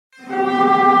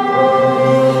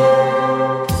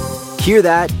Hear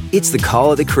that? It's the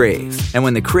call of the Crave. And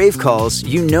when the Crave calls,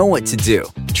 you know what to do.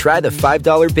 Try the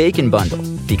 $5 Bacon Bundle,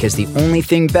 because the only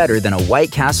thing better than a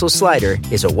White Castle slider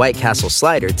is a White Castle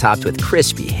slider topped with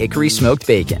crispy hickory smoked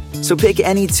bacon. So pick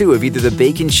any two of either the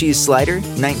Bacon Cheese Slider,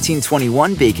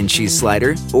 1921 Bacon Cheese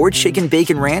Slider, or Chicken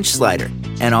Bacon Ranch Slider.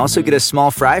 And also get a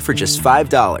small fry for just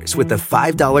 $5 with the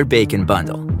 $5 Bacon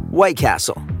Bundle. White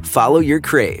Castle. Follow your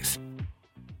Crave.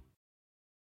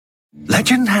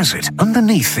 Legend has it,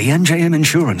 underneath the NJM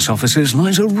insurance offices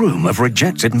lies a room of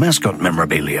rejected mascot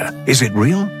memorabilia. Is it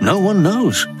real? No one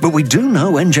knows. But we do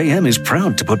know NJM is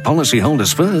proud to put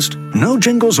policyholders first. No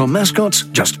jingles or mascots,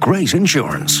 just great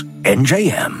insurance.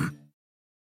 NJM.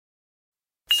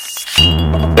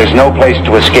 There's no place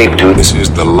to escape to. This is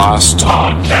the last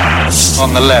podcast.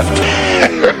 On the left.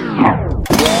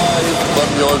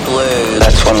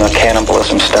 That's when the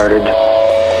cannibalism started.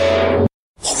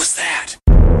 What was that?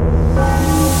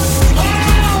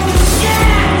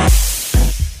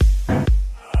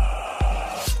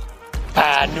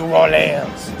 New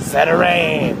Orleans,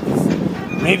 Saturans,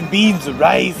 red beans and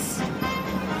rice,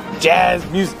 jazz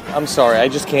music. I'm sorry, I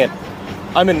just can't.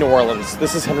 I'm in New Orleans.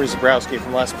 This is Henry Zebrowski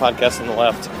from last podcast on the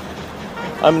left.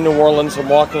 I'm in New Orleans. I'm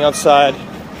walking outside.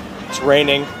 It's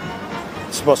raining.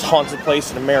 It's the most haunted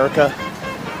place in America.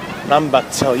 And I'm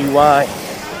about to tell you why.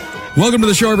 Welcome to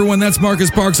the show, everyone. That's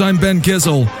Marcus Parks. I'm Ben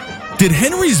Kissel. Did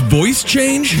Henry's voice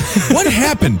change? What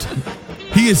happened?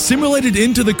 He assimilated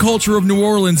into the culture of New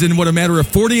Orleans in, what, a matter of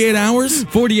 48 hours?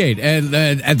 48,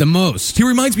 at the most. He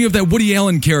reminds me of that Woody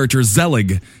Allen character,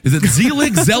 Zelig. Is it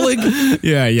Zelig? Zelig?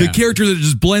 Yeah. The character that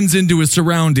just blends into his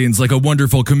surroundings like a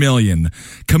wonderful chameleon.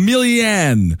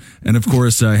 Chameleon! And, of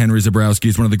course, Henry Zebrowski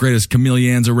is one of the greatest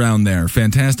chameleons around there.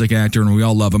 Fantastic actor, and we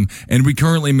all love him. And we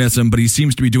currently miss him, but he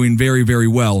seems to be doing very, very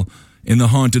well in the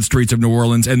haunted streets of New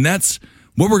Orleans. And that's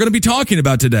what we're going to be talking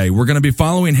about today. We're going to be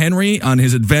following Henry on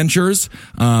his adventures.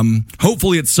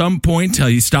 Hopefully at some point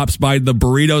he stops by the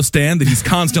burrito stand that he's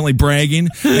constantly bragging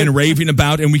and raving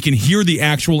about, and we can hear the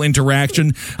actual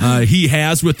interaction he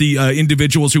has with the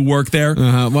individuals who work there.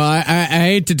 Well, I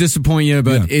hate to disappoint you,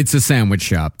 but It's a sandwich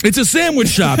shop. It's a sandwich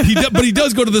shop. But he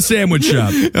does go to the sandwich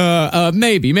shop.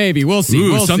 Maybe. We'll see.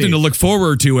 Ooh, something to look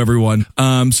forward to, everyone.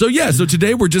 So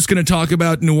today we're just going to talk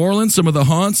about New Orleans, some of the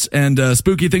haunts and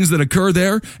spooky things that occur there.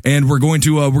 And we're going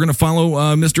to follow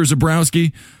Mr.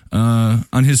 Zebrowski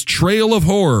on his trail of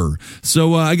horror.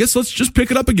 So I guess let's just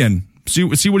pick it up again. See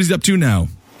what he's up to now.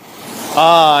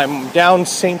 I'm down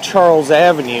St. Charles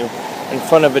Avenue in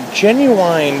front of a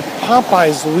genuine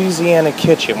Popeye's Louisiana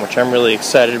kitchen, which I'm really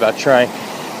excited about trying.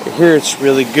 I hear it's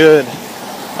really good.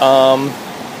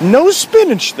 No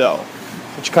spinach though,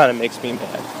 which kind of makes me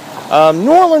mad.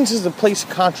 New Orleans is a place of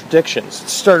contradictions. It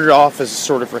started off as a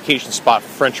sort of vacation spot for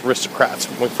French aristocrats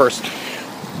when we first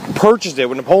purchased it,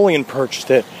 when Napoleon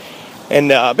purchased it.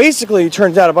 And basically, it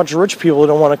turns out a bunch of rich people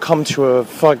don't want to come to a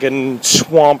fucking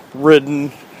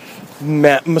swamp-ridden,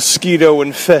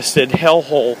 mosquito-infested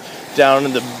hellhole down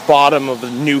in the bottom of the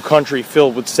new country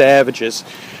filled with savages.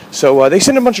 So they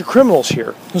sent a bunch of criminals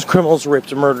here. Those criminals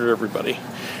raped and murdered everybody.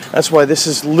 That's why this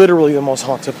is literally the most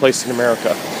haunted place in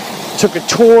America. Took a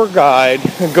tour guide,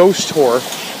 a ghost tour,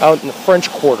 out in the French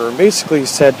Quarter, and basically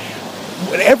said,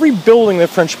 in every building in the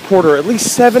French Quarter, at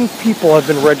least 7 people have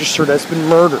been registered as been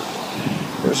murdered.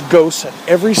 There's ghosts at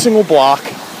every single block.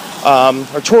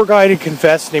 Our tour guide had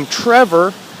confessed, named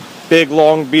Trevor, big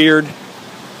long beard.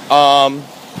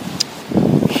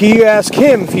 He asked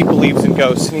him if he believes in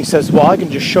ghosts, and he says, well, I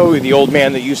can just show you the old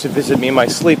man that used to visit me in my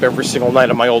sleep every single night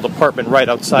in my old apartment right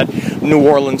outside New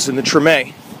Orleans in the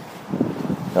Treme.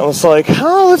 I was like,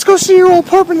 oh, let's go see your old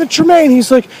apartment in the Treme. And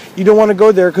he's like, you don't want to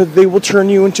go there because they will turn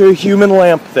you into a human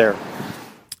lamp there.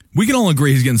 We can all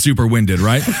agree he's getting super winded,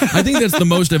 right? I think that's the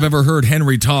most I've ever heard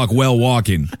Henry talk while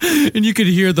walking. And you could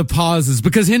hear the pauses,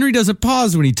 because Henry doesn't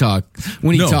pause when he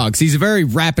talks. He's a very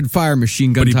rapid-fire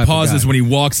machine gun type of guy. But he pauses when he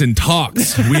walks and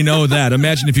talks. We know that.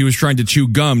 Imagine if he was trying to chew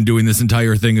gum doing this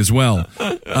entire thing as well.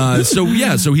 So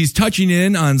he's touching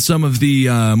in on some of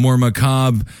the more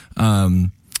macabre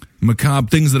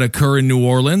things that occur in New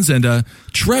Orleans. And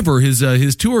Trevor,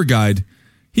 his tour guide,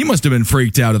 he must have been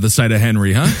freaked out at the sight of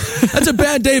Henry, huh? That's a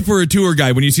bad day for a tour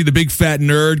guide when you see the big fat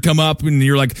nerd come up and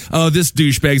you're like, oh, this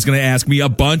douchebag's going to ask me a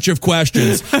bunch of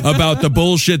questions about the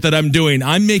bullshit that I'm doing.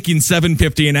 I'm making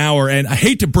 $7.50 an hour, and I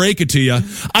hate to break it to you,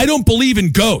 I don't believe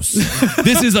in ghosts.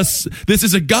 This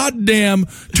is a goddamn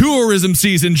tourism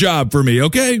season job for me,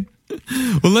 okay?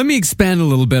 Well, let me expand a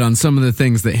little bit on some of the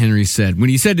things that Henry said. When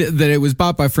he said that it was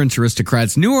bought by French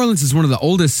aristocrats, New Orleans is one of the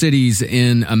oldest cities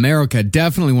in America,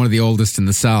 definitely one of the oldest in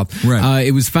the South. Right.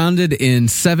 It was founded in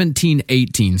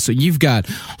 1718, so you've got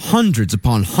hundreds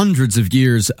upon hundreds of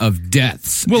years of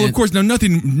deaths. Well, of course, now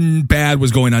nothing bad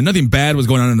was going on. Nothing bad was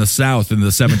going on in the South in the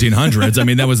 1700s. I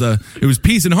mean, it was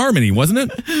peace and harmony, wasn't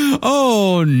it?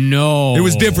 Oh, no. It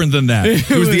was different than that.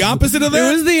 It was the opposite of that?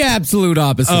 It was the absolute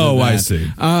opposite of that. I see.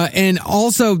 And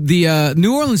also, the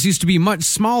New Orleans used to be much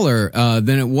smaller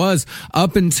than it was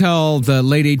up until the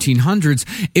late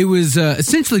 1800s. It was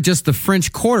essentially just the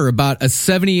French Quarter, about a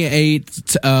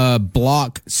 78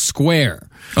 block square.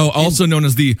 Oh, also known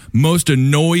as the most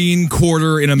annoying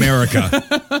quarter in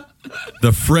America.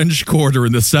 The French Quarter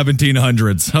in the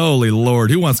 1700s. Holy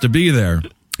Lord, who wants to be there?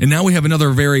 And now we have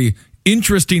another very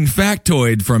interesting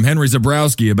factoid from Henry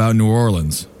Zabrowski about New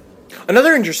Orleans.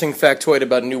 Another interesting factoid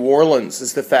about New Orleans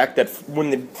is the fact that when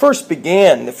they first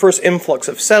began, the first influx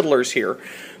of settlers here,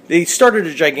 they started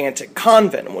a gigantic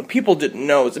convent. And what people didn't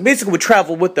know is that basically what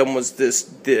traveled with them was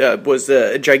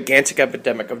a gigantic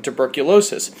epidemic of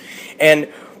tuberculosis. And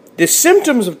the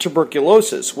symptoms of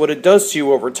tuberculosis, what it does to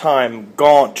you over time,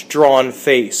 gaunt, drawn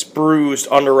face, bruised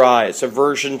under eyes,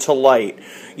 aversion to light.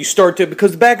 You start to,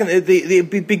 because back in they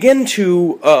begin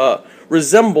to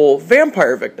resemble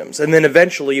vampire victims, and then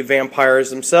eventually vampires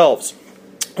themselves.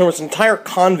 There was an entire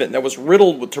convent that was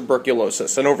riddled with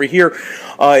tuberculosis, and over here,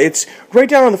 it's right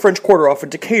down on the French Quarter off of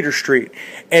Decatur Street.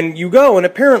 And you go, and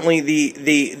apparently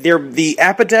the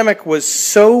epidemic was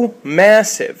so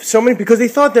massive, so many, because they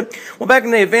thought that, well, back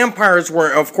in the day, vampires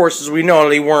weren't, of course, as we know,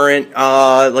 they weren't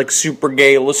like super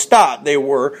gay Lestat. They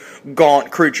were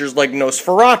gaunt creatures like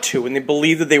Nosferatu, and they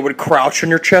believed that they would crouch on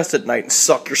your chest at night and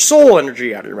suck your soul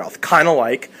energy out of your mouth, kind of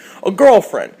like a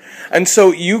girlfriend. And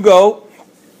so you go,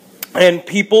 and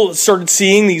people started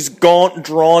seeing these gaunt,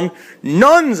 drawn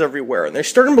nuns everywhere. And they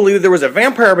started to believe that there was a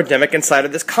vampire epidemic inside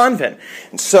of this convent.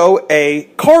 And so a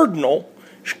cardinal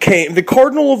came, the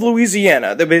Cardinal of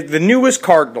Louisiana, the newest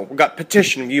cardinal, got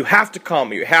petitioned, you have to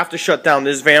come, you have to shut down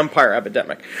this vampire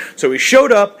epidemic. So he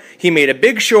showed up, he made a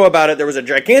big show about it, there was a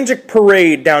gigantic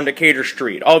parade down Decatur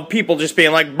Street, of people just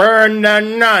being like, burn the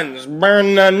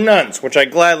nuns, which I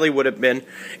gladly would have been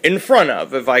in front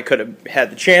of if I could have had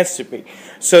the chance to be.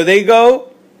 So he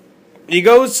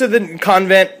goes to the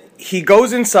convent, he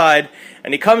goes inside,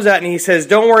 and he comes out and he says,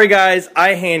 don't worry guys,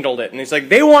 I handled it. And he's like,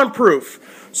 they want proof.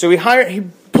 So he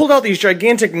pulled out these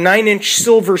gigantic 9-inch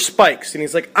silver spikes, and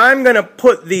he's like, I'm gonna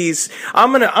put these,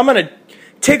 I'm gonna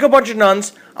take a bunch of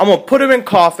nuns, I'm gonna put them in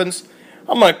coffins,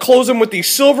 I'm gonna close them with these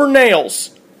silver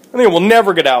nails, and they will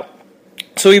never get out.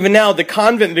 So even now, the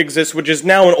convent that exists, which is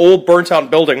now an old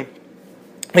burnt-out building,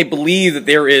 they believe that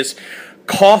there is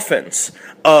coffins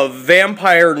of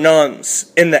vampire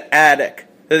nuns in the attic,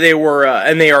 that they were,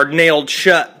 and they are nailed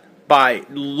shut by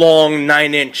long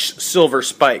 9-inch silver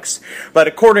spikes. But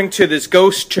according to this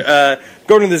ghost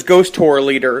tour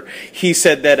leader, he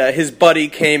said that his buddy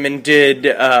came and did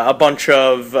a bunch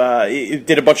of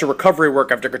recovery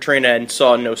work after Katrina and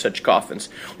saw no such coffins,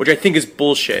 which I think is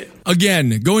bullshit.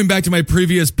 Again, going back to my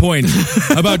previous point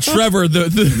about Trevor,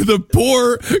 the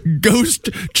poor ghost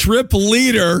trip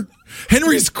leader.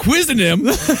 Henry's quizzing him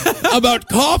about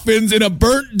coffins in a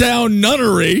burnt down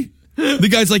nunnery. The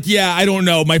guy's like, yeah, I don't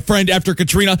know. My friend, after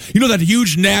Katrina, you know that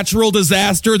huge natural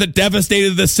disaster that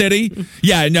devastated the city?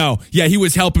 Yeah, no. Yeah, he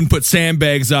was helping put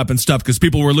sandbags up and stuff because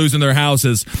people were losing their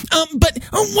houses. But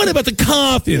what about the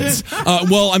coffins?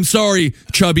 Well, I'm sorry,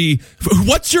 Chubby.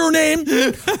 What's your name?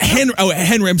 Henry. Oh,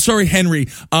 Henry. I'm sorry, Henry.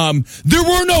 There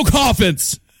were no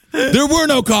coffins. There were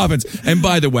no coffins. And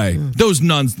by the way, those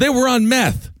nuns, they were on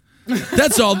meth.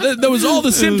 That's all. That was all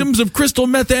the symptoms of crystal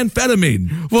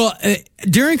methamphetamine. Well,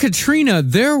 during Katrina,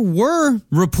 there were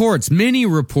many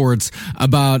reports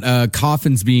about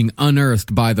coffins being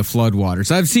unearthed by the floodwaters.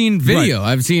 I've seen video.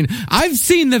 Right. I've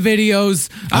seen the videos.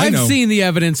 I've seen the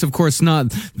evidence. Of course,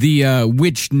 not the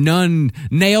witch nun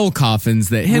nail coffins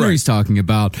that Henry's talking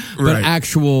about, but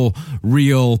actual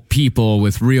real people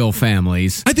with real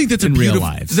families. I think that's real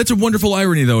lives. That's a wonderful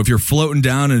irony, though. If you're floating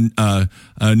down in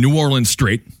New Orleans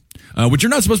Strait, which you're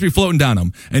not supposed to be floating down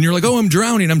them, and you're like, oh, I'm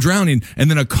drowning, and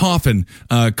then a coffin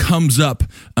comes up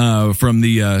from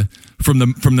the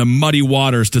muddy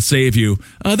waters to save you.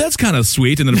 That's kind of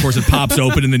sweet. And then of course it pops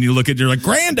open, and then you look at, you're like,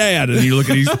 Granddad, and you look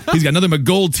at, he's got nothing but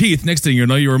gold teeth. Next thing you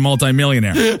know, you're a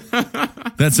multimillionaire.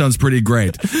 That sounds pretty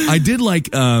great. I did like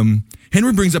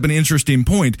Henry brings up an interesting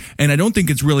point, and I don't think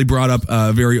it's really brought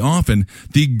up very often.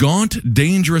 The gaunt,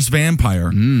 dangerous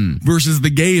vampire versus the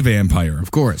gay vampire.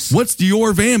 Of course. What's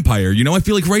your vampire? You know, I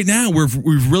feel like right now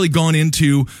we've really gone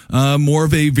into more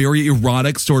of a very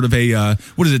erotic sort of a,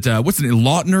 what is it, what's it,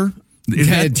 Lautner?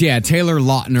 Taylor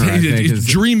Lautner. I think,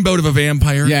 dreamboat of a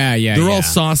vampire. Yeah. They're all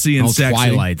saucy and sexy.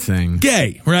 Twilight thing.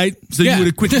 Gay, right? So you would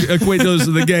equate those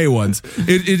to the gay ones.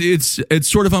 It's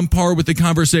sort of on par with the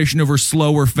conversation over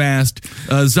slow or fast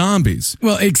zombies.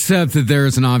 Well, except that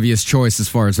there's an obvious choice as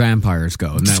far as vampires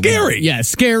go. Scary.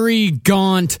 Scary,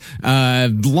 gaunt,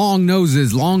 long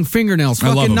noses, long fingernails.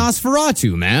 Fucking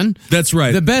Nosferatu, man. That's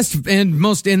right. The best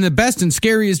and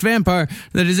scariest vampire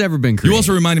that has ever been created. You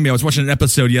also reminded me, I was watching an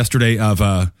episode yesterday of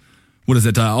what is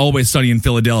it? Always Sunny in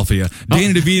Philadelphia.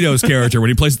 Danny DeVito's character when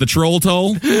he plays the troll,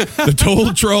 the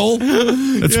toll troll.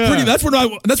 That's pretty. That's what I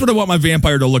want my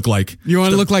vampire to look like. You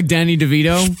want to look like Danny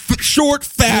DeVito? Short,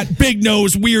 fat, big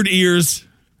nose, weird ears.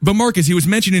 But Marcus, he was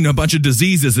mentioning a bunch of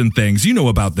diseases and things. You know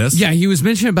about this. Yeah, he was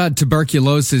mentioning about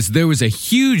tuberculosis. There was a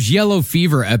huge yellow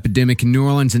fever epidemic in New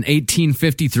Orleans in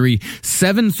 1853.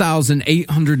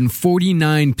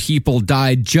 7,849 people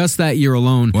died just that year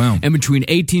alone. Wow. And between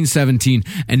 1817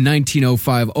 and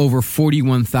 1905, over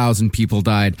 41,000 people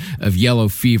died of yellow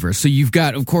fever. So you've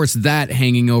got, of course, that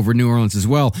hanging over New Orleans as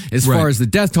well. As far as the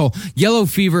death toll, yellow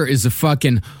fever is a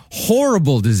fucking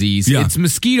horrible disease. Yeah. It's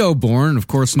mosquito borne. Of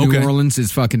course, New Orleans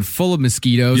is fucking full of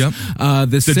mosquitoes. Yep.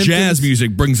 The jazz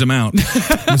music brings them out.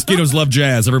 Mosquitoes love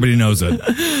jazz. Everybody knows it.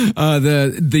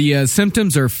 The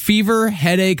symptoms are fever,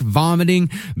 headache,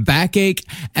 vomiting, backache.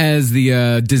 As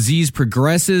the disease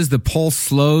progresses, the pulse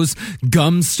slows,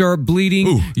 gums start bleeding.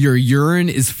 Ooh. Your urine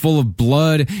is full of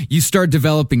blood. You start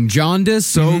developing jaundice,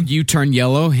 so you turn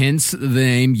yellow, hence the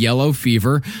name yellow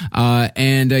fever.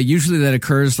 And usually that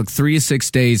occurs like 3 to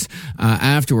 6 days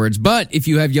afterwards. But if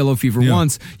you have yellow fever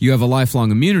once, you have a lifelong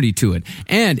immunity to it.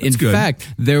 And in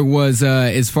fact, there was,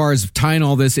 as far as tying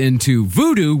all this into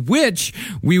voodoo, which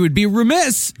we would be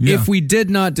remiss if we did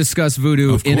not discuss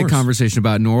voodoo in a conversation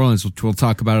about New Orleans, which we'll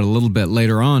talk about it a little bit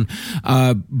later on.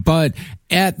 But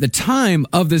at the time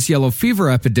of this yellow fever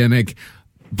epidemic,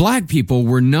 black people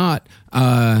were not,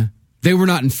 they were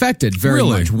not infected very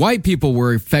much. White people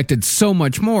were infected so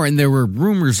much more, and there were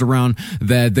rumors around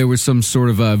that there was some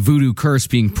sort of a voodoo curse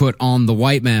being put on the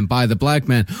white man by the black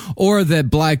man, or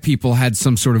that black people had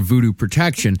some sort of voodoo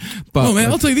protection. But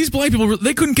I'll tell you, these black people,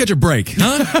 they couldn't catch a break,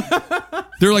 huh?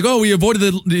 They're like, we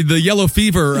avoided the yellow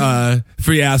fever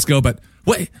fiasco, but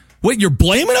wait, you're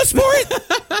blaming us for it?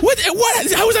 What?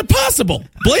 How is that possible?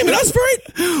 Blaming us for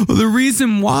it? Well, the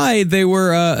reason why they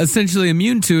were essentially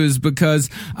immune to is because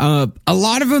a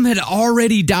lot of them had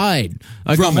already died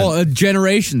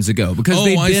generations ago, because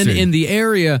they'd been in the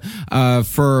area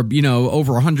for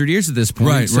over 100 years at this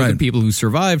point. The people who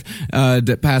survived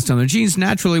that passed on their genes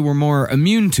naturally were more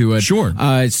immune to it. Sure.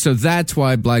 So that's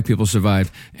why black people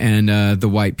survived and the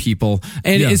white people,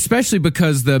 and especially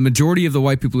because the majority of the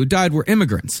white people who died were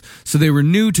immigrants. So they were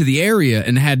new to the area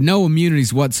and had no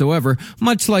immunities whatsoever,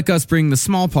 much like us bringing the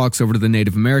smallpox over to the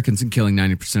Native Americans and killing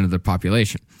 90% of their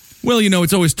population. Well,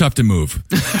 it's always tough to move.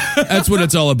 That's what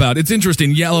it's all about. It's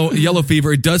interesting. Yellow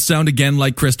fever, it does sound again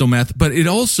like crystal meth, but it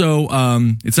also,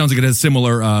 it sounds like it has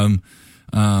similar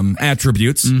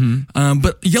attributes.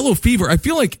 But yellow fever, I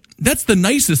feel like that's the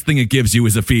nicest thing it gives you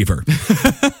is a fever.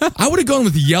 I would have gone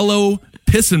with yellow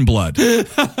piss and blood.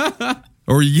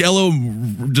 Or yellow,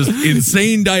 just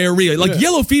insane diarrhea. Like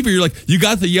yellow fever, you're like, you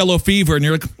got the yellow fever, and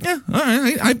you're like, yeah, all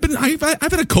right,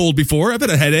 I've had a cold before, I've had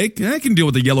a headache, I can deal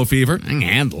with the yellow fever. I can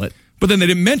handle it. But then they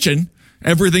didn't mention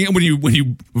everything when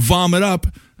you vomit up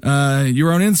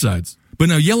your own insides. But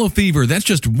no, yellow fever, that's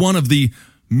just one of the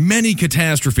many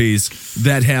catastrophes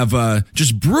that have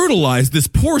just brutalized this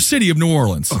poor city of New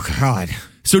Orleans. Oh, God.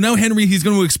 So now Henry, he's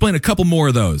going to explain a couple more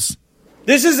of those.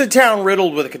 This is a town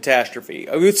riddled with a catastrophe.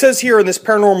 It says here in this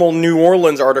Paranormal New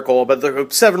Orleans article about the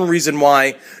 7 reasons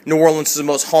why New Orleans is the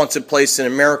most haunted place in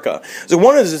America. So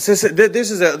one is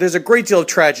there's a great deal of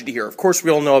tragedy here. Of course, we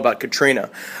all know about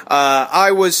Katrina.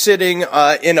 I was sitting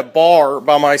in a bar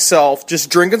by myself,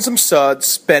 just drinking some suds,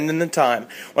 spending the time,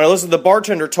 when I listened to the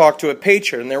bartender talk to a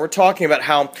patron, and they were talking about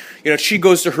how she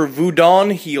goes to her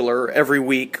voodoo healer every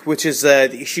week, which is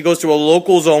she goes to a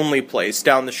locals only place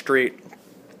down the street.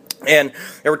 And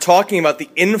they were talking about the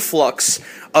influx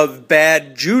of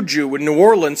bad juju in New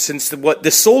Orleans since what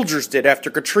the soldiers did after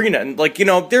Katrina. And,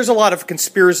 there's a lot of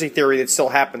conspiracy theory that still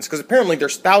happens, because apparently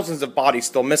there's thousands of bodies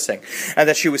still missing. And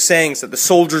that she was saying is that the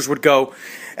soldiers would go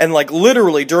and,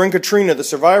 literally, during Katrina, the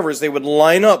survivors, they would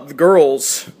line up the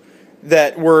girls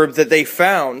that they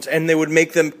found, and they would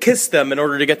make them kiss them in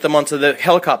order to get them onto the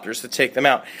helicopters to take them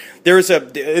out. There's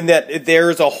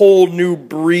a whole new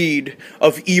breed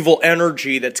of evil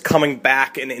energy that's coming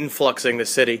back and influxing the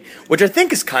city, which I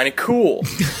think is kind of cool.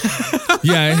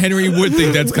 Yeah, Henry would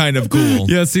think that's kind of cool.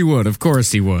 Yes, he would. Of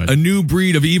course he would. A new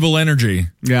breed of evil energy.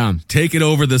 Yeah. Take it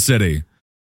over the city.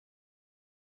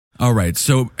 All right,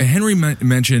 so Henry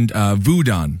mentioned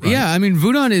Voodoo. Right? Yeah, I mean,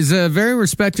 Voodoo is a very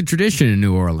respected tradition in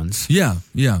New Orleans. Yeah.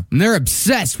 And they're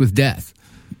obsessed with death.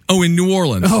 Oh, in New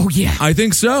Orleans? Oh, yeah. I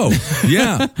think so.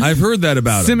 Yeah, I've heard that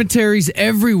about it. Cemeteries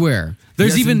everywhere.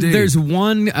 There's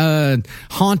one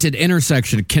haunted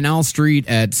intersection, Canal Street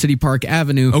at City Park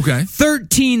Avenue. Okay.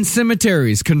 13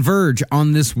 cemeteries converge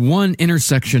on this one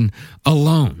intersection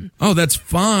alone. Oh, that's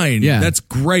fine. Yeah. That's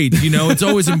great. You know, it's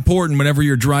always important whenever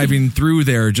you're driving through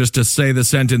there just to say the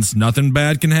sentence, nothing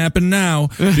bad can happen now,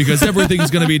 because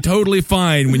everything's going to be totally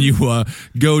fine when you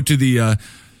go to the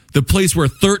place where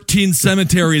 13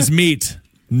 cemeteries meet.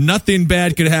 Nothing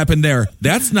bad could happen there.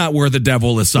 That's not where the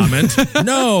devil is summoned.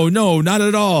 No, not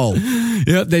at all.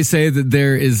 Yep, they say that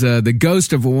there is the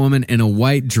ghost of a woman in a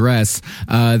white dress.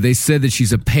 They said that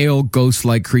she's a pale,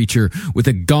 ghost-like creature with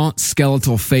a gaunt,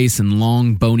 skeletal face and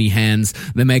long, bony hands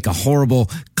that make a horrible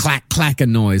clack-clacking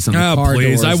noise on the car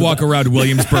please. doors. I walk around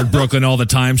Williamsburg, Brooklyn all the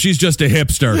time. She's just a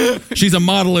hipster. She's a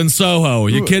model in Soho.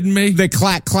 You kidding me? They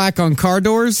clack on car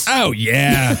doors? Oh,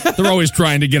 yeah. They're always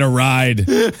trying to get a ride.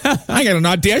 I got an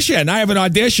audition. I have an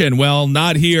audition. Well,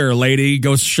 not here, lady.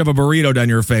 Go shove a burrito down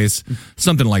your face.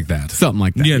 Something like that. Something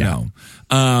like that, You know.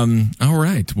 All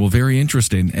right. Well, very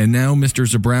interesting. And now Mr.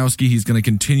 Zabrowski, he's going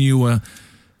to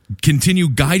continue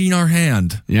guiding our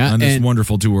hand on this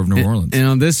wonderful tour of New Orleans. And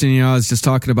on this, I was just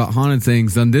talking about haunted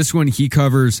things. On this one, he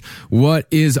covers what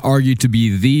is argued to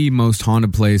be the most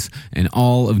haunted place in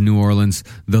all of New Orleans,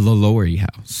 the Lalaurie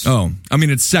House. Oh, I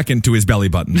mean, it's second to his belly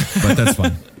button, but that's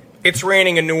fine. It's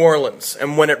raining in New Orleans,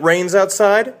 and when it rains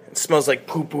outside, it smells like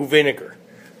poo-poo vinegar.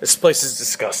 This place is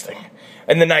disgusting.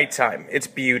 In the nighttime, it's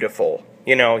beautiful.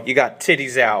 You know, you got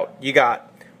titties out, you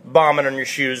got bombing on your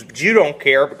shoes, but you don't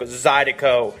care because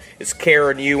Zydeco is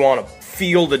carrying you on a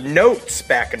field of notes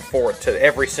back and forth to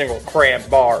every single cramped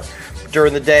bar.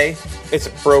 During the day, it's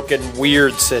a broken,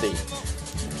 weird city.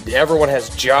 Everyone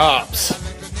has jobs.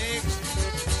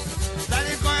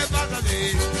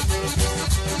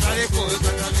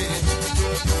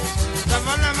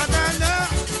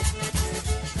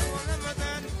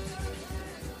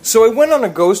 So I went on a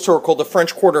ghost tour called the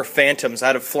French Quarter Phantoms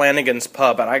out of Flanagan's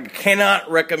Pub, and I cannot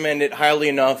recommend it highly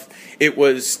enough. It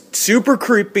was super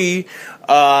creepy.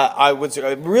 It was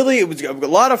a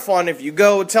lot of fun. If you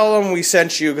go, tell them we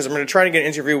sent you, because I'm going to try to get an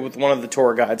interview with one of the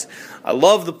tour guides. I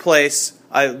love the place.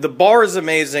 The bar is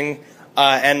amazing.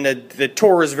 And the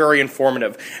tour is very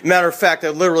informative. Matter of fact, I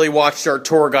literally watched our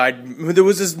tour guide. There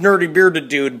was this nerdy bearded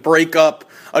dude break up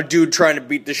a dude trying to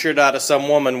beat the shit out of some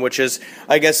woman, which is,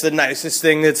 I guess, the nicest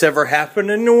thing that's ever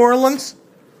happened in New Orleans.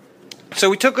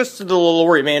 So he took us to the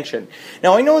Lalaurie Mansion.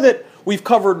 Now, I know that we've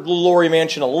covered Lalaurie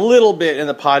Mansion a little bit in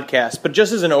the podcast, but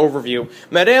just as an overview,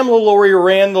 Madame Lalaurie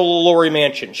ran the Lalaurie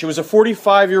Mansion. She was a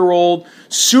 45-year-old,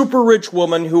 super rich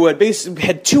woman who had basically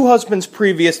had two husbands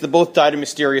previous that both died in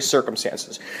mysterious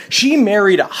circumstances. She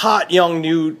married a hot young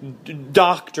new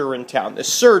doctor in town,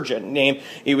 this surgeon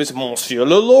he was Monsieur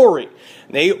Lalaurie.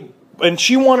 And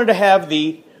she wanted to have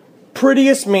the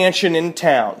prettiest mansion in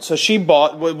town, so she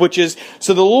bought, the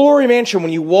Lalaurie Mansion,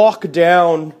 when you walk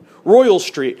down Royal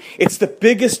Street, it's the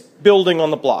biggest building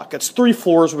on the block. It's 3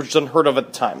 floors, which is unheard of at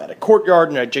the time. Had a courtyard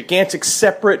and a gigantic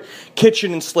separate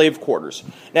kitchen and slave quarters.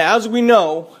 Now, as we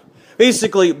know,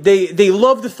 basically, they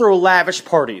love to throw lavish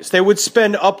parties. They would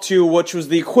spend up to, which was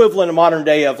the equivalent in modern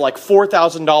day of like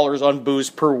 $4,000 on booze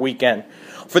per weekend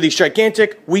for these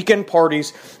gigantic weekend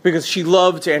parties, because she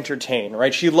loved to entertain,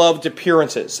 right? She loved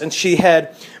appearances. And she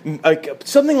had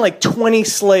something like 20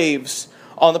 slaves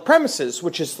on the premises,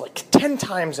 which is like 10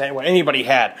 times what anybody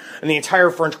had in the entire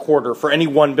French Quarter for any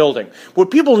one building.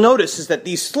 What people notice is that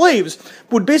these slaves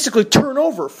would basically turn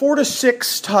over 4 to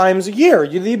 6 times a year.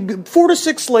 4 to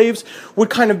 6 slaves would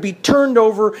kind of be turned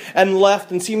over and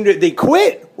left and they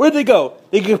quit. Where'd they go?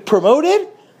 They get promoted?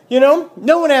 You know,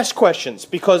 no one asked questions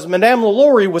because Madame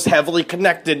Lalaurie was heavily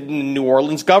connected in the New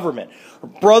Orleans government. Her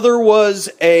brother was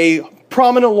a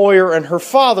prominent lawyer, and her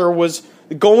father was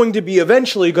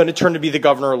eventually going to turn to be the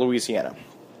governor of Louisiana.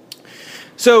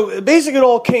 So basically it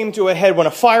all came to a head when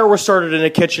a fire was started in a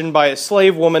kitchen by a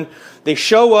slave woman. They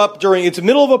show up it's the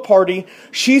middle of a party.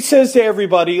 She says to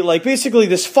everybody, like basically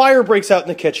this fire breaks out in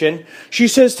the kitchen. She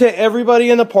says to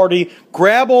everybody in the party,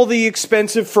 grab all the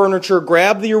expensive furniture,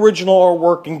 grab the original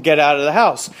artwork, and get out of the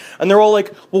house. And they're all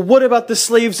like, well, what about the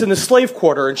slaves in the slave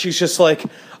quarter? And she's just like,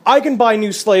 I can buy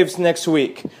new slaves next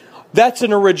week. That's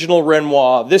an original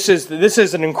Renoir. This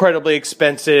is an incredibly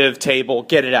expensive table.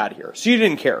 Get it out of here. So you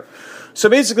didn't care. So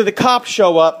basically the cops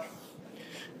show up.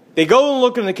 They go and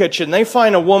look in the kitchen. They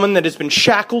find a woman that has been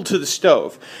shackled to the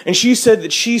stove. And she said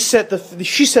that she set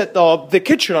the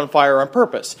kitchen on fire on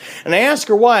purpose. And I ask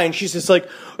her why, and she's just like,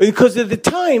 because at the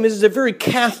time, this is a very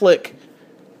Catholic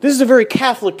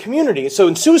community.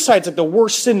 So suicide's like the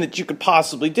worst sin that you could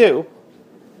possibly do.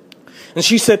 And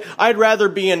she said, I'd rather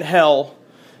be in hell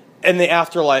in the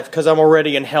afterlife because I'm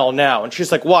already in hell now. And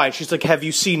she's like, why? And she's like, have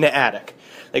you seen the attic?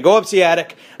 They go up to the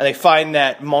attic, and they find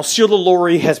that Monsieur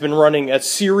Lalaurie has been running a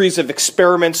series of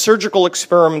surgical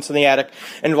experiments in the attic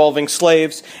involving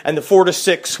slaves, and the 4 to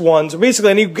 6 ones,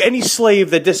 basically any slave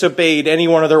that disobeyed any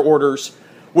one of their orders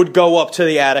would go up to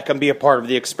the attic and be a part of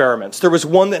the experiments. There was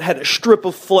one that had a strip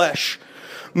of flesh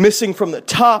missing from the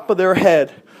top of their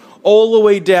head all the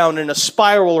way down in a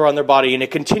spiral around their body in a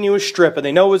continuous strip, and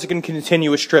they know it was a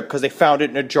continuous strip because they found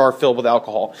it in a jar filled with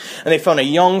alcohol. And they found a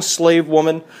young slave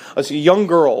woman, a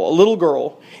little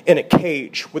girl, in a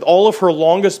cage with all of her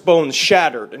longest bones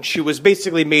shattered, and she was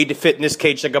basically made to fit in this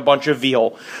cage like a bunch of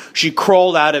veal. She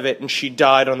crawled out of it, and she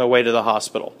died on the way to the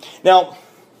hospital. Now,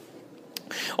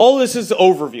 all this is the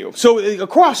overview. So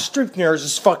across the street from there is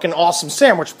this fucking awesome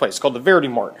sandwich place called the Verdi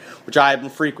Mart, which I have been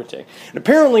frequenting. And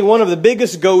apparently one of the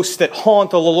biggest ghosts that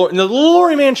haunt the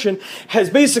Lalaurie Mansion has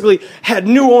basically had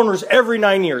new owners every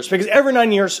 9 years. Because every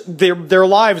 9 years, their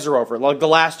lives are over. Like the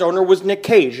last owner was Nick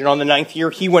Cage, and on the 9th year,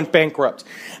 he went bankrupt.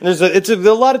 And there's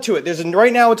a lot to it.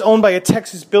 Right now, it's owned by a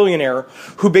Texas billionaire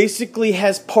who basically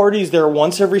has parties there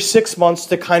once every 6 months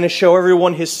to kind of show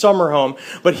everyone his summer home.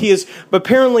 But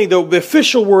apparently the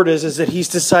official word is that he's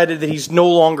decided that he's no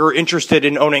longer interested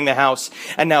in owning the house,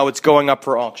 and now it's going up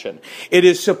for auction. It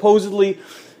is supposedly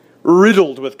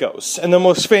riddled with ghosts, and the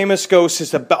most famous ghost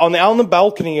is on the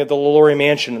balcony of the Lalaurie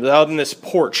Mansion, out in this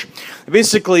porch.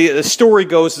 Basically, the story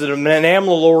goes that Madame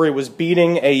Lalaurie was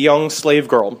beating a young slave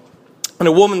girl,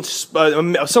 and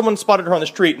someone spotted her on the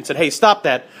street and said, "Hey, stop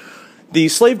that." The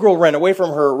slave girl ran away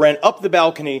from her, ran up the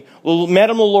balcony.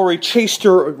 Madame Lalaurie chased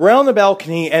her around the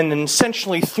balcony and then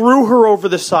essentially threw her over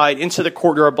the side into the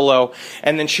courtyard below,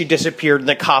 and then she disappeared, and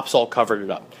the cops all covered it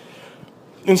up.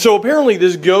 And so apparently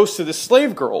this ghost of the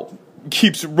slave girl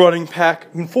keeps running back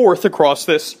and forth across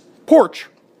this porch.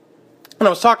 And I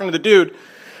was talking to the dude,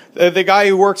 the guy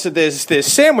who works at this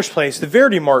sandwich place, the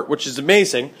Verdi Mart, which is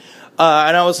amazing.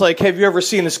 And I was like, "Have you ever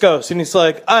seen this ghost?" And he's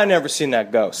like, "I never seen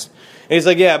that ghost." And he's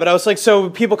like, "Yeah," but I was like, "So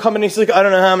people come in," he's like, "I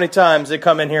don't know how many times they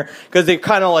come in here, because they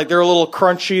kind of like, they're a little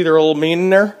crunchy, they're a little mean in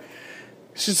there."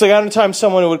 It's just like, I don't know time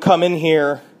someone would come in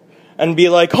here and be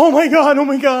like, oh my God,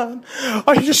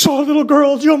 I just saw a little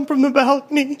girl jump from the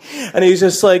balcony. And he's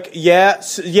just like, yeah,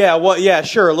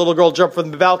 sure, a little girl jumped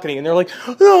from the balcony. And they're like,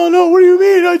 no, what do you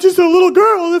mean? I just a little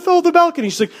girl that fell off the balcony.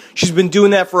 She's like, she's been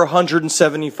doing that for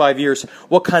 175 years.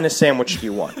 What kind of sandwich do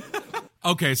you want?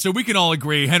 Okay, so we can all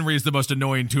agree Henry is the most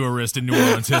annoying tourist in New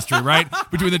Orleans history, right?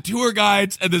 Between the tour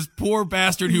guides and this poor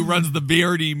bastard who runs the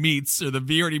Verdi Meats or the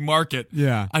Verdi Market.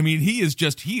 Yeah. I mean, he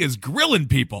is grilling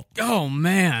people. Oh,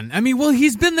 man. I mean, well,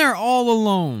 he's been there all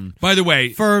alone. By the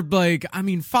way. For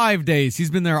 5 days.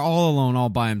 He's been there all alone, all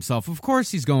by himself. Of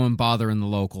course he's going bothering the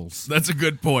locals. That's a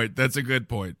good point.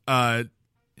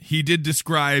 He did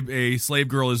describe a slave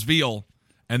girl as veal.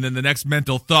 And then the next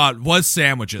mental thought was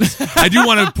sandwiches. I do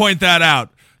want to point that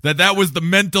out, that was the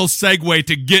mental segue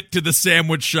to get to the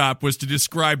sandwich shop, was to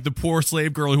describe the poor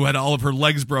slave girl who had all of her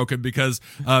legs broken because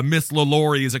Miss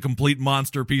Lalaurie is a complete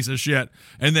monster piece of shit.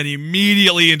 And then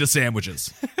immediately into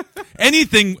sandwiches.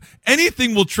 Anything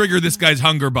will trigger this guy's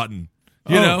hunger button.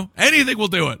 You know, anything will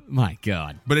do it. My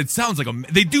God. But it sounds like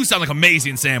they do sound like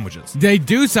amazing sandwiches. They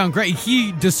do sound great.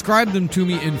 He described them to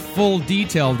me in full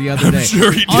detail the other day. I'm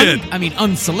sure he did.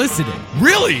 Unsolicited.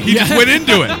 Really? He just went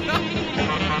into it.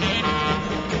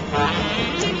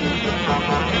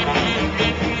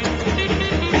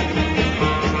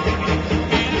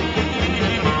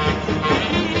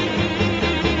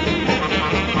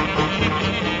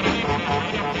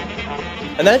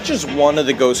 And that's just one of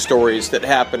the ghost stories that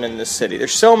happen in this city.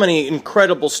 There's so many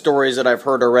incredible stories that I've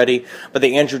heard already, but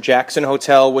the Andrew Jackson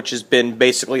Hotel, which has been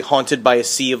basically haunted by a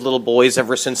sea of little boys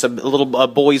ever since a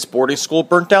boys' boarding school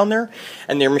burnt down there,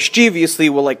 and they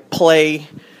mischievously will play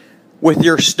with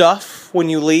your stuff when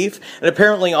you leave. And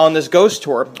apparently on this ghost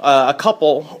tour, a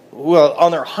couple who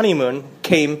on their honeymoon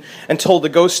came and told the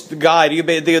guide.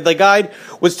 The guide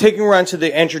was taking around to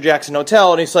the Andrew Jackson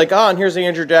Hotel, and he's like, and here's the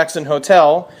Andrew Jackson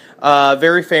Hotel,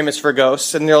 very famous for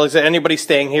ghosts. And they're like, is anybody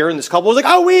staying here? And this couple was like,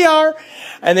 oh, we are.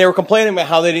 And they were complaining about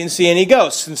how they didn't see any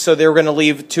ghosts. And so they were going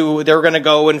to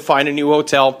go and find a new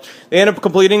hotel. They ended up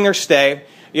completing their stay,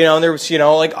 and there was,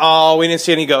 like, oh, we didn't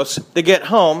see any ghosts. They get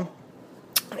home,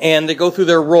 and they go through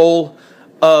their roll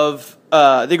of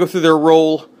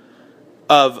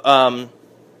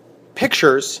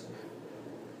pictures.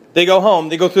 They go home,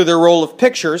 they go through their roll of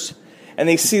pictures, and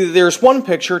they see that there's one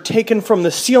picture taken from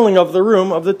the ceiling of the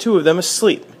room of the two of them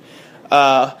asleep.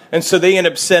 And so they end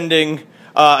up sending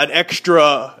an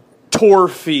extra tour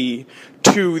fee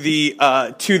to the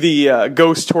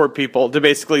ghost tour people to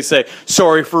basically say,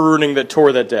 sorry for ruining the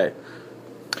tour that day.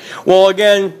 Well,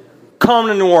 again, come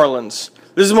to New Orleans.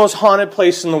 This is the most haunted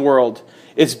place in the world.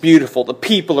 It's beautiful. The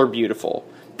people are beautiful.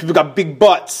 People got big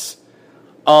butts.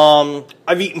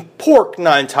 I've eaten pork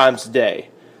 9 times a day.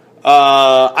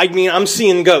 I'm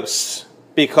seeing ghosts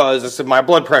because my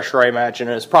blood pressure, I imagine,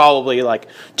 is probably like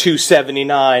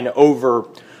 279 over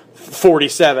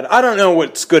 47. I don't know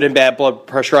what's good and bad blood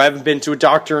pressure. I haven't been to a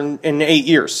doctor in 8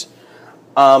 years.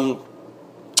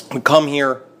 We come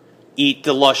here, eat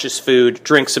delicious food,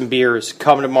 drink some beers,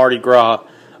 come to Mardi Gras,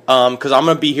 because I'm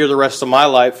going to be here the rest of my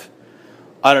life.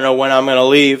 I don't know when I'm going to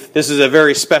leave. This is a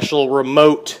very special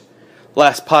remote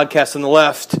last podcast on the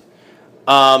left.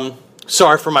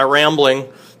 Sorry for my rambling.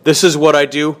 This is what I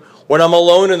do when I'm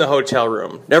alone in the hotel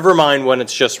room. Never mind when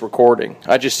it's just recording.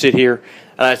 I just sit here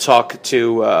and I talk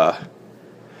to...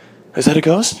 is that a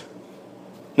ghost?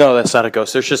 No, that's not a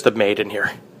ghost. There's just a maid in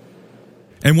here.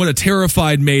 And what a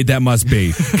terrified maid that must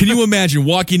be. Can you imagine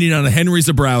walking in on a Henry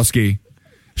Zabrowski,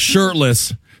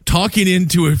 shirtless, talking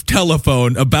into a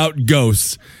telephone about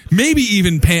ghosts, maybe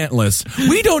even pantless.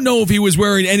 We don't know if he was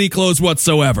wearing any clothes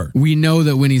whatsoever. We know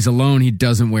that when he's alone, he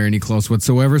doesn't wear any clothes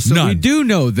whatsoever. So None. We do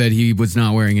know that he was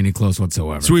not wearing any clothes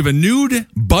whatsoever. So we have a nude,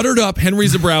 buttered up Henry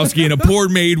Zabrowski, and a poor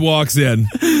maid walks in,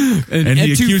 and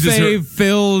he accuses her.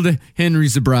 Filled Henry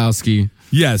Zabrowski.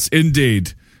 Yes,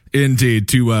 indeed,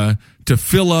 to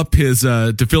fill up his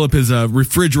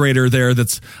refrigerator there.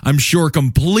 That's, I'm sure,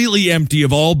 completely empty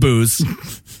of all booze.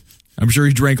 I'm sure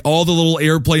he drank all the little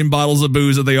airplane bottles of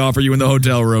booze that they offer you in the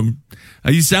hotel room.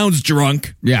 He sounds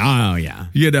drunk. Yeah, oh yeah.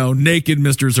 Naked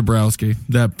Mr. Zabrowski.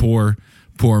 That poor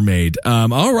maid.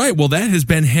 All right, well, that has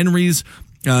been Henry's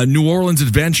New Orleans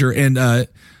adventure, and I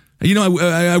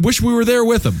wish we were there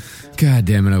with him. God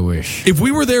damn it, I wish. If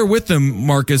we were there with him,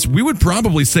 Marcus, we would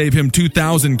probably save him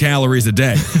 2,000 calories a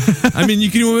day. I mean,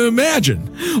 you can imagine.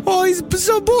 Oh, he's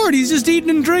so bored. He's just eating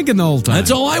and drinking the whole time.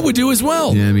 That's all I would do as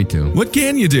well. Yeah, me too. What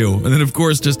can you do? And then, of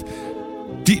course, just...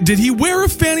 Did he wear a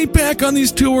fanny pack on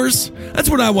these tours? That's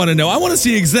what I want to know. I want to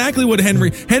see exactly what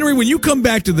Henry, when you come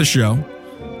back to the show,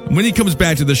 when he comes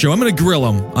back to the show, I'm going to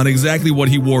grill him on exactly what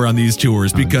he wore on these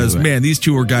tours, because, man, these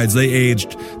tour guides, they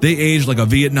aged like a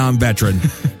Vietnam veteran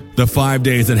the 5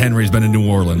 days that Henry's been in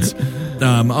New Orleans.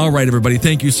 All right, everybody,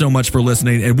 thank you so much for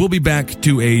listening, and we'll be back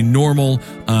to a normal,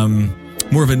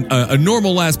 more of a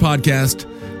normal last podcast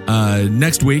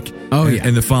next week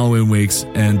and the following weeks,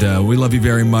 and we love you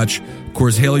very much. Of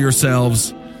course, hail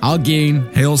yourselves. I'll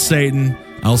gain. Hail Satan.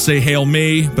 I'll say hail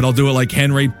me, but I'll do it like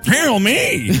Henry. Hail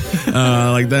me!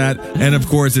 Like that. And of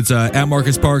course, it's at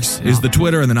Marcus Parks is the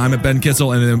Twitter, and then I'm at Ben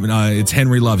Kissel, and then it's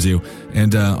Henry Loves You.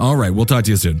 And all right, we'll talk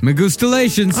to you soon.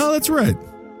 Magustalations. Oh, that's right.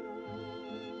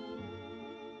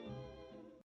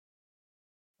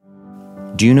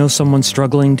 Do you know someone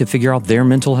struggling to figure out their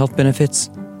mental health benefits?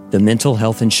 The Mental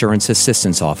Health Insurance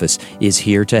Assistance Office is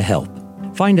here to help.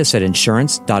 Find us at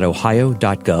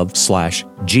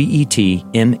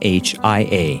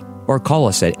insurance.ohio.gov/GETMHIA or call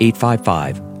us at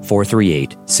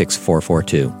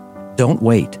 855-438-6442. Don't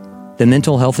wait. The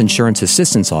Mental Health Insurance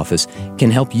Assistance Office can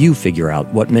help you figure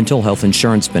out what mental health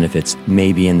insurance benefits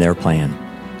may be in their plan.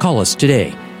 Call us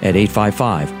today at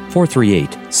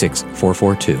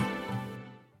 855-438-6442.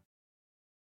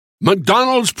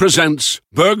 McDonald's presents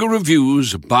Burger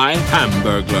Reviews by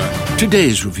Hamburglar.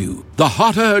 Today's review, the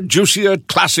hotter, juicier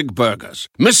classic burgers.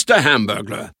 Mr.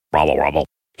 Hamburglar. Robble, robble.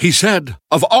 He said,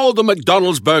 of all the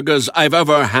McDonald's burgers I've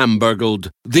ever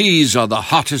hamburgled, these are the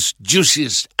hottest,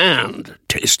 juiciest, and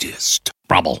tastiest.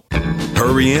 Robble.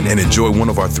 Hurry in and enjoy one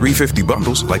of our $3.50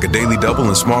 bundles, like a daily double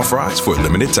and small fries, for a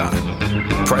limited time.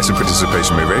 Price and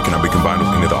participation may vary, cannot be combined with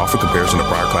any other offer comparison to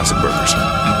prior classic burgers.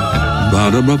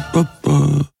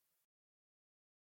 Ba-da-ba-ba-ba.